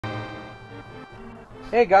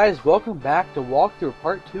Hey guys, welcome back to walkthrough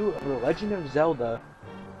part 2 of The Legend of Zelda: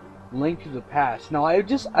 Link to the Past. Now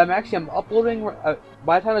I'm uploading,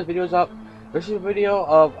 by the time this video is up, this is a video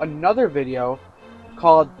of another video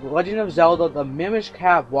called The Legend of Zelda: The Mimish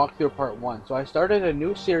Cap walkthrough part 1. So I started a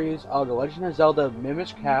new series of The Legend of Zelda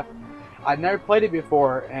Mimish Cap. I'd never played it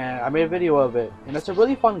before and I made a video of it, and it's a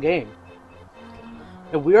really fun game.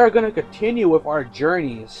 And we are going to continue with our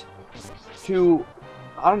journeys to,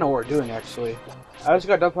 I don't know what we're doing actually. I just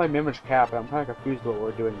got done playing Mimish Cap, and I'm kind of confused what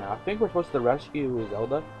we're doing now. I think we're supposed to rescue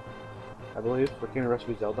Zelda. I believe we're going to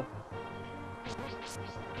rescue Zelda.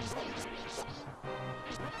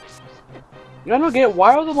 You know, I don't get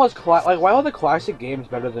why are the why are the classic games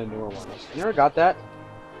better than the newer ones? You ever got that?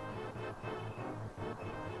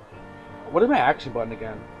 What is my action button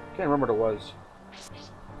again? I can't remember what it was.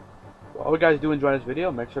 Well, all you guys do enjoy this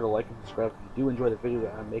video, make sure to like and subscribe if you do enjoy the video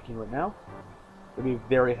that I'm making right now. It'd be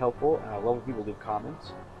very helpful, and I love when people leave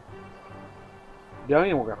comments. Yeah, I don't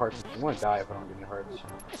even want to get hearts. I'm gonna die if I don't get any hearts.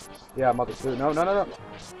 Yeah, I'm about to do. No.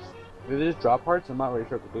 Did they just drop hearts? I'm not really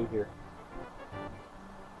sure what to do here.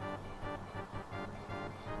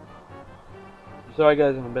 Sorry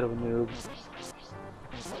guys, I'm a bit of a noob.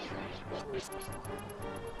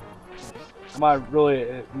 I'm not really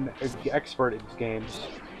an expert in these games.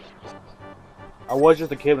 I was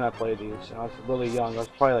just a kid when I played these, and I was really young. I was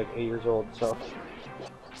probably like 8 years old, so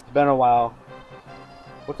it's been a while.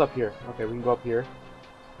 What's up here? Okay, we can go up here.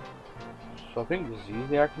 So I think Z is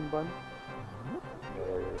the action button. Yeah,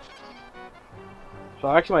 there it is. So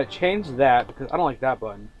I actually might change that because I don't like that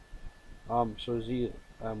button. So Z,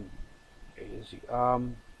 we'll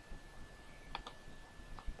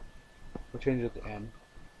change it to N.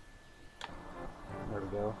 There we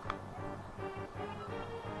go.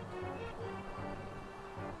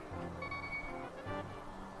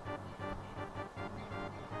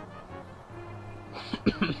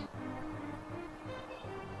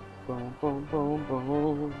 Boom, boom, boom,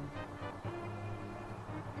 boom.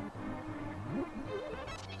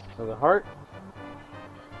 So the heart.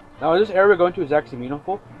 Now, is this area we're going to is actually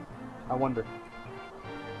meaningful? I wonder.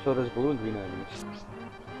 So there's blue and green enemies.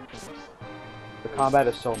 The combat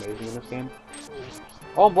is so amazing in this game.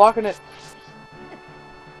 Oh, I'm blocking it!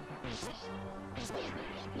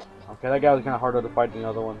 Okay, that guy was kind of harder to fight than the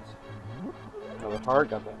other ones. Another heart,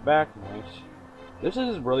 got that back, nice. This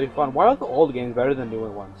is really fun. Why are the old games better than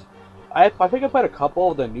newer ones? I think I played a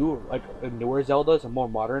couple of the newer Zeldas and more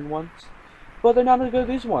modern ones, but they're not as good as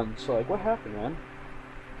these ones. So like, what happened, man?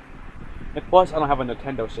 And plus, I don't have a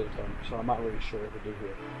Nintendo system, so I'm not really sure what to do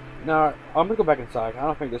here. Now, I'm gonna go back inside. I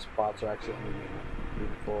don't think the spots are actually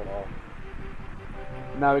meaningful at all.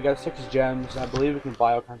 Now we got 6 gems. I believe we can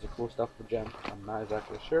buy all kinds of cool stuff for gems. I'm not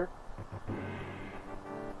exactly sure.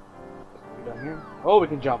 Down here. Oh, we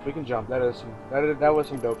can jump. We can jump. That was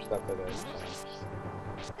some dope stuff there.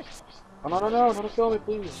 Oh no! Don't kill me,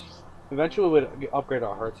 please. Eventually, we would upgrade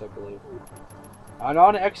our hearts, I believe. I'm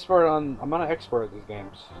not an expert at these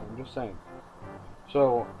games. So I'm just saying.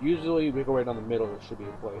 So usually we go right down the middle. There should be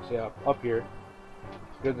a place. Yeah, up here.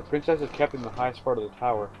 Because the princess is kept in the highest part of the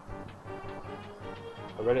tower.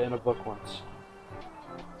 I read it in a book once.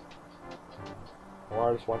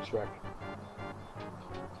 Or I just watched Shrek.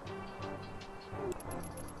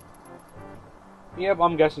 Yep,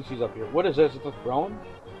 I'm guessing she's up here. What is this? Is it a throne?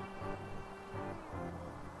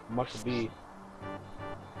 Must be.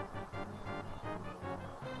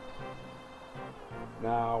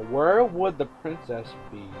 Now, where would the princess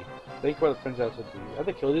be? Think where the princess would be. I have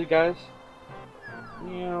to kill these guys?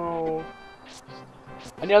 You know.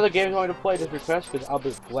 Any other games you want me to play, just request, because I'll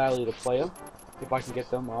be gladly to play them. If I can get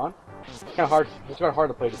them on. It's kind of hard. It's kind of hard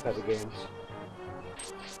to play these type of games.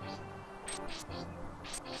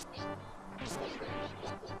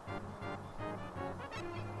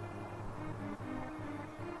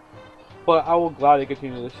 But I will gladly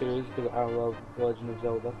continue this series because I love The Legend of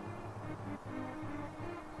Zelda.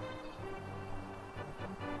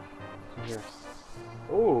 So here.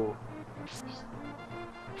 Ooh.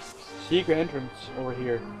 Secret entrance over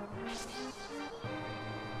here.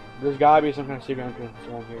 There's gotta be some kind of secret entrance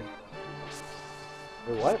around here.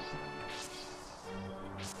 Wait, what?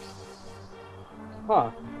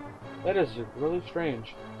 Huh. That is really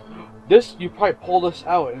strange. This, you probably pull this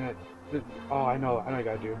out and it oh, I know what you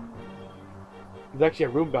gotta do. There's actually a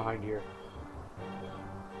room behind here.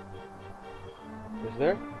 Is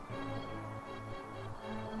there?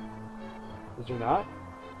 Is there not?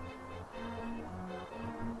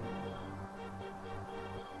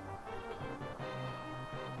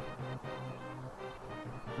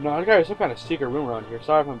 No, there's gotta be some kind of secret room around here.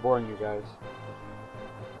 Sorry if I'm boring you guys.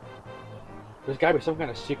 There's gotta be some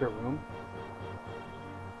kind of secret room.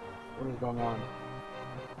 What is going on?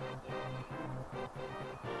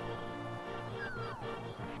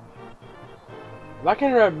 If I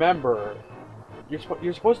can remember,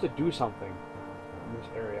 you're supposed to do something in this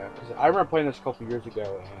area. Because I remember playing this a couple years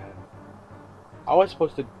ago, and I was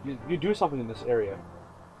supposed to. You do something in this area.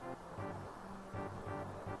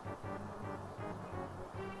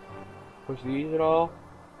 Push these at all?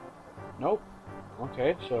 Nope.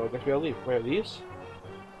 Okay, so I guess we gotta leave. Wait, are these?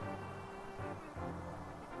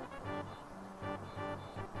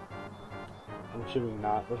 I'm assuming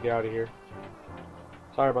not. Let's get out of here.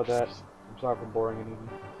 Sorry about that. I'm sorry for boring and even.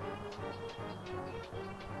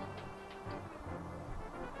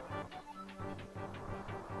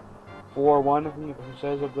 4-1, I think it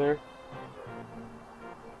says up there.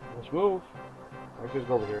 Let's move. Let's just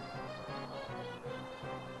go over here.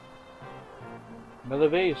 Another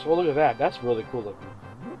vase. Oh, look at that. That's really cool looking.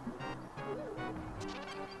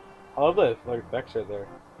 I love the effects right there.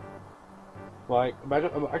 Like,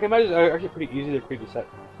 imagine, I can imagine it's actually pretty easy to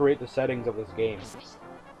create the settings of this game.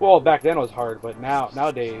 Well, back then it was hard, but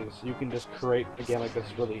nowadays you can just create a game like this.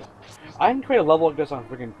 Really, I can create a level like this on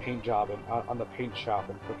freaking Paint Job and on the Paint Shop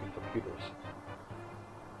and freaking computers.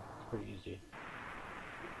 It's pretty easy.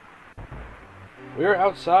 We're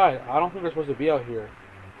outside. I don't think we're supposed to be out here.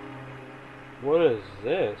 What is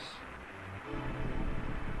this?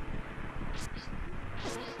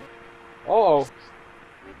 Uh-oh.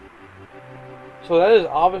 So that is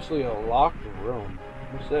obviously a locked room.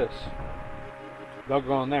 What's this? Don't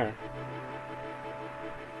go in there.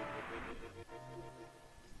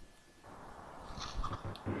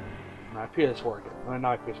 My PS4 gets, not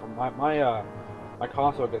my PS4. My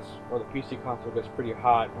console gets, or the PC console gets pretty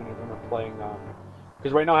hot when we're playing.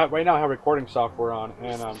 Because right now I have recording software on,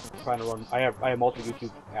 and I'm trying to run. I have multiple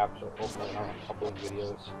YouTube apps open, and I'm uploading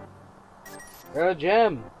videos. There's a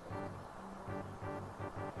gem.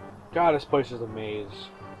 God, this place is a maze.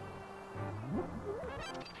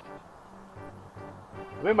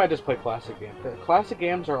 We might just play classic games. Classic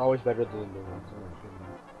games are always better than the new ones.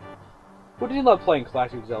 Who doesn't love playing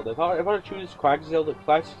classic Zelda? If I were to choose classic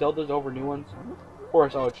Zeldas over new ones, of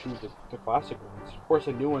course I would choose the classic ones. Of course,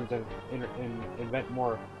 the new ones invent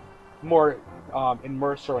more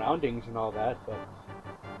immersed surroundings and all that. But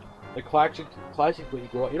the classically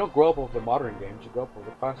you don't grow up with the modern games. You grow up with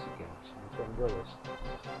the classic games. That's why I enjoy this.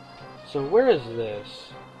 So where is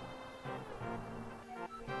this?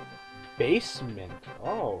 Basement.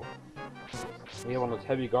 Oh. We have one of those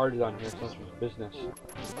heavy guards on here, so it's business.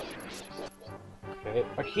 Okay,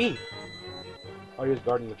 a key. Oh, he was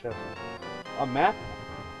guarding the chest. A map.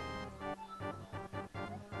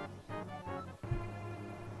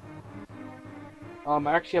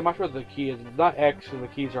 Actually, I'm not sure what the key is. It's not X, so the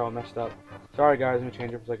keys are all messed up. Sorry, guys. Let me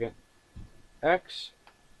change it for a second. X.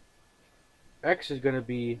 X is gonna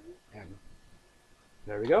be M.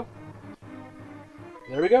 There we go.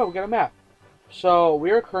 There we go. We got a map. So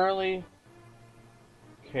we are currently.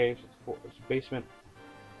 Okay, so it's basement.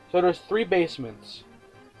 So there's 3 basements.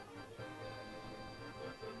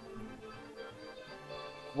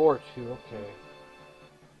 Floor 2. Okay.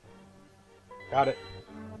 Got it.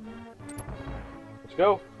 Let's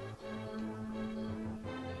go.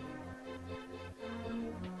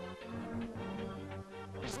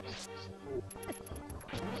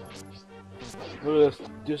 Look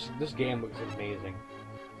at this. This game looks amazing.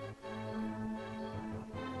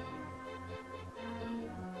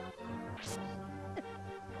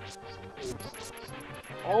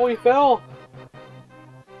 Oh, he fell!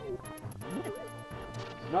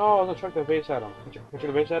 No, I was gonna chuck the vase at him. Can I chuck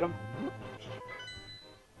the vase at him?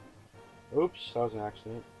 Oops, that was an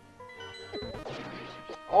accident.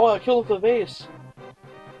 Oh, I killed the vase!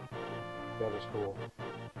 That is cool.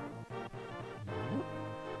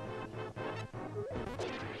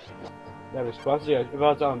 That is cool. Yeah, if I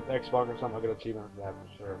was on Xbox or something, I'll get an achievement for that for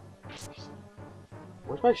sure.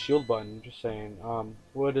 Where's my shield button? Just saying.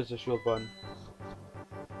 What is the shield button?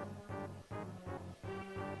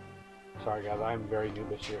 Sorry guys, I'm very new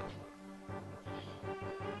this year.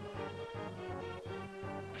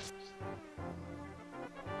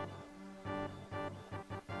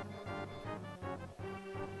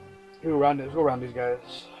 Let's go around these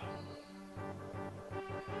guys.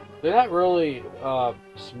 They're not really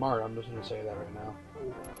smart, I'm just gonna say that right now.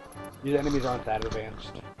 These enemies aren't that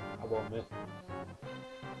advanced, I will admit.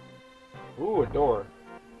 Ooh, a door.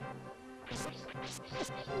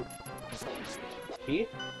 Key?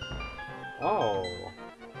 Oh.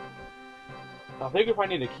 I think we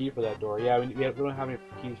probably need a key for that door. Yeah, we don't have any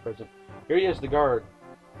keys present. Here he is, the guard.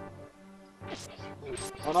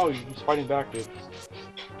 Oh no, he's fighting back, dude.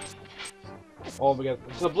 Oh my god.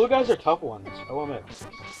 So the blue guys are tough ones. I will admit.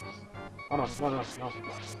 Oh no, no, no, no.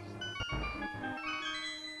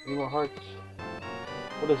 Need more hearts.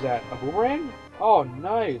 What is that? A boomerang? Oh,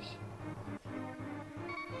 nice.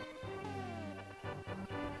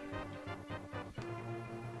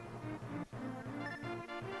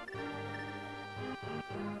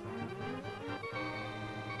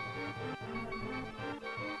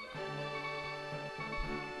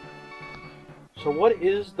 So what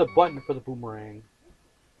is the button for the boomerang?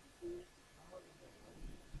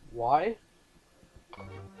 Y?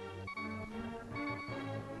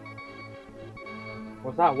 Well,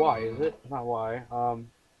 it's not Y, is it? It's not Y.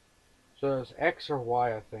 So it's X or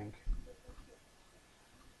Y, I think.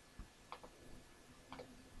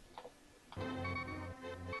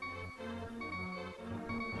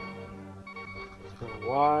 So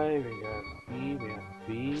Y, we got E, we got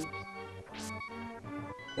B.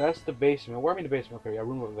 That's the basement. Where am I in the basement? Okay, yeah,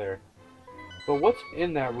 room over there. But what's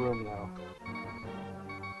in that room now?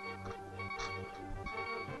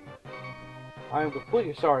 I am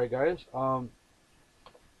completely sorry, guys. For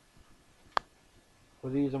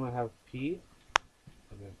these, I'm gonna have P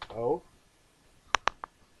and then O.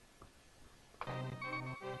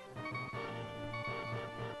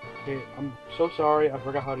 Okay, I'm so sorry. I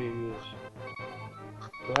forgot how to use.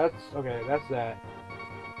 So that's okay. That's that.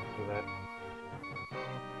 For that.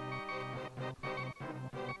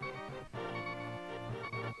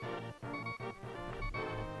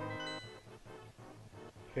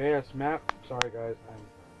 Okay, that's map. Sorry, guys. I'm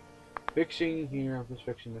fixing here. I'm just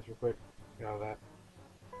fixing this real quick. Get out of that.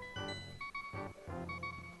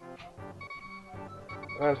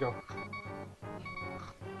 Alright, let's go.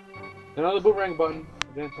 Another boomerang button.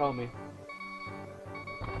 It didn't tell me.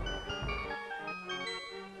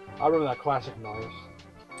 I remember that classic noise.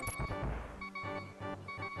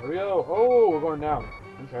 Here we go. Oh, we're going down.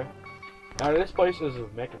 Okay. Now this place is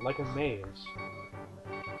like a maze.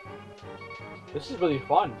 This is really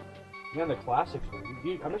fun. Yeah, the classics.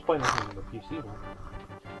 I'm just playing this on the PC one.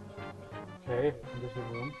 Okay, in this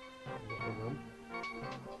room.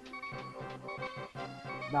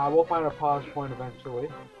 Now we'll find a pause point eventually.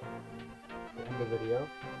 To end the video.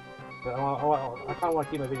 But I kind of want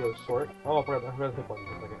to keep my videos short. Oh, I forgot to hit button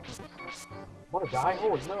for a second. Want to die?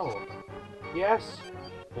 Oh no! Yes.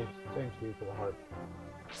 Thanks, dude, for the heart.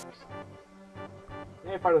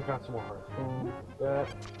 Yeah, probably got some more hearts. Boom. That.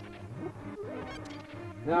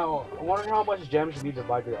 Now, I wonder how much gems you need to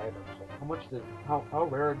buy your items. Like, how much did how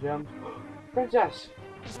rare are gems? Princess!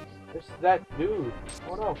 It's that dude.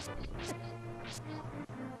 Oh no.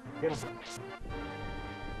 Get him.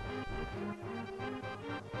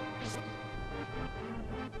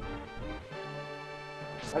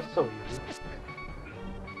 That's so easy.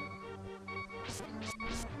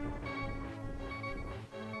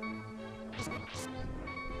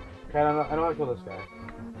 Okay, I know how to kill this guy.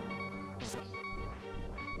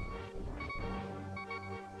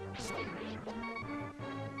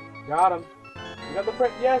 Got him. We got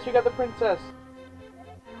the yes, we got the princess.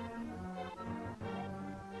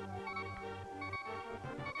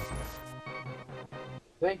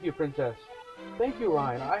 Thank you, princess. Thank you,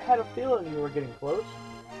 Ryan. I had a feeling you were getting close.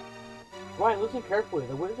 Ryan, listen carefully.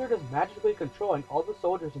 The wizard is magically controlling all the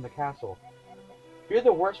soldiers in the castle. Fear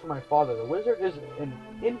the worst for my father. The wizard is an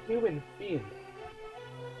inhuman fiend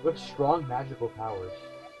with strong magical powers.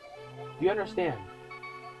 Do you understand?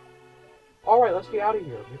 Alright, let's get out of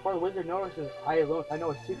here. Before the wizard notices, I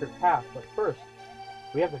know a secret path, but first,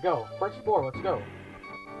 we have to go. First floor, let's go.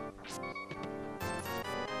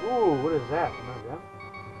 Ooh, what is that?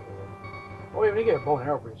 Oh, yeah, we need to get a bow and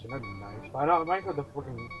arrow pretty soon. That'd be nice. I know, I'm not sure what the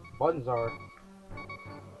freaking buttons are.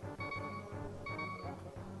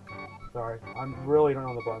 Sorry, I really don't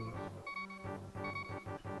know the buttons.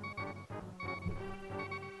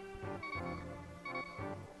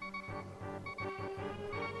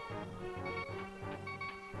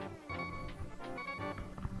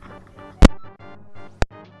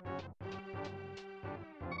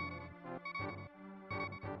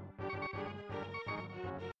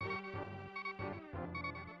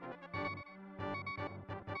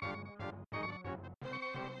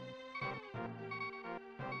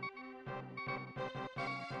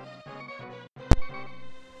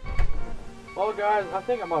 Well, guys, I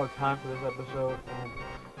think I'm out of time for this episode.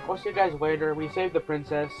 I'll see you guys later. We saved the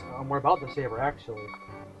princess. We're about to save her, actually.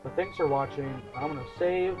 But thanks for watching. I'm going to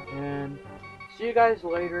save, and see you guys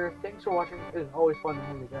later. Thanks for watching. It's always fun to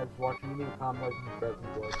have you guys watching. Leave a comment, like, and subscribe if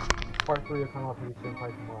you enjoyed. Part 3 will come out pretty soon,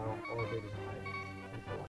 probably tomorrow or maybe tonight.